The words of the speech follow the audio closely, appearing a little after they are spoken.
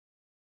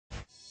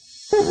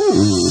You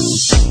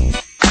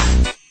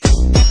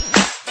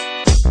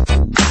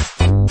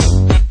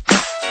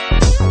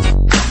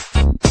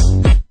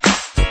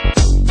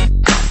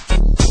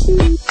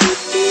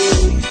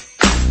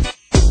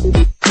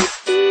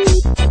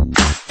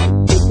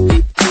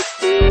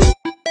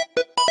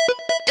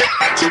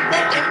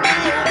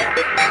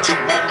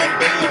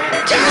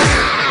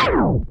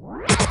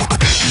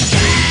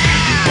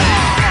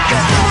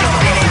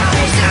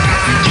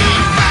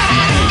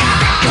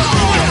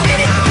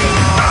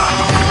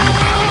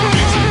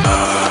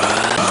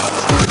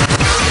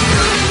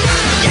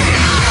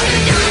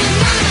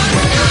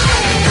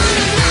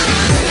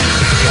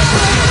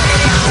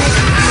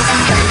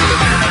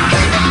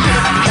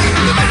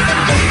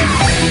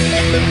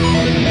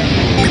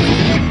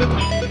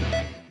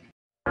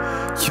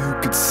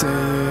could say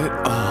it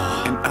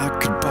all, and I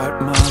could bite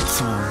my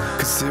tongue,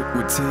 'cause it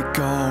would take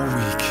all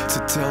week to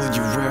tell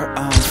you where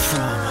I'm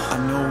from. I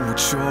know what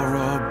you're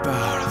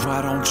about. Why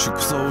don't you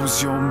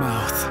close your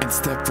mouth and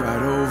step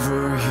right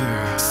over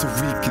here so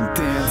we can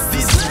dance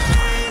this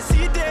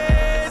lazy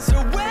days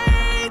are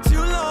way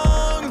too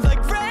long,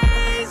 like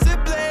razor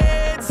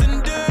blades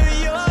under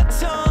your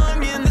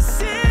tongue. And the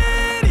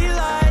city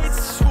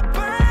lights will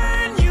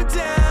burn you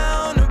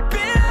down or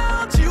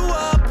build you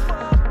up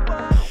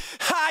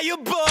high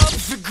above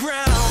the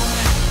ground.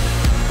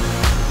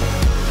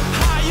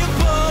 High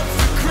above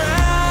the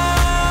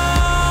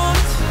ground.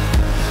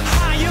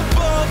 High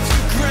above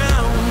the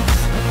ground.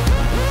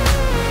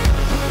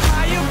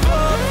 High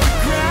above the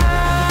ground.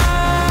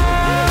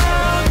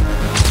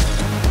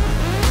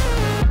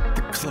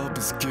 The club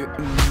is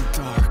getting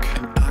dark,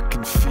 and I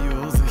can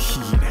feel the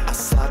heat. I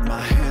slide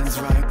my hands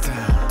right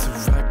down to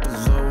right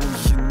below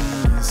your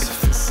knees. If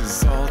this is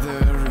all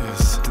there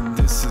is, then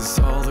this is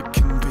all it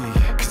can be,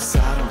 'cause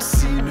I don't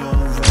see no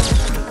road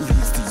that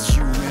leads to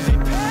you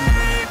and me.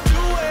 Paved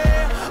the way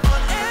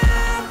on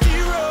empty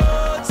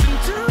roads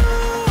into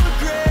a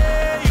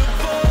gray of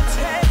old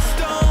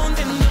headstones.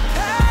 And the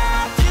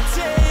path you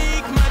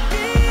take might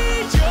be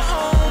your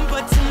own,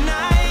 but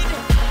tonight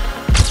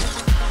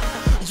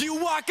you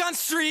walk on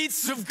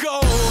streets of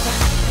gold.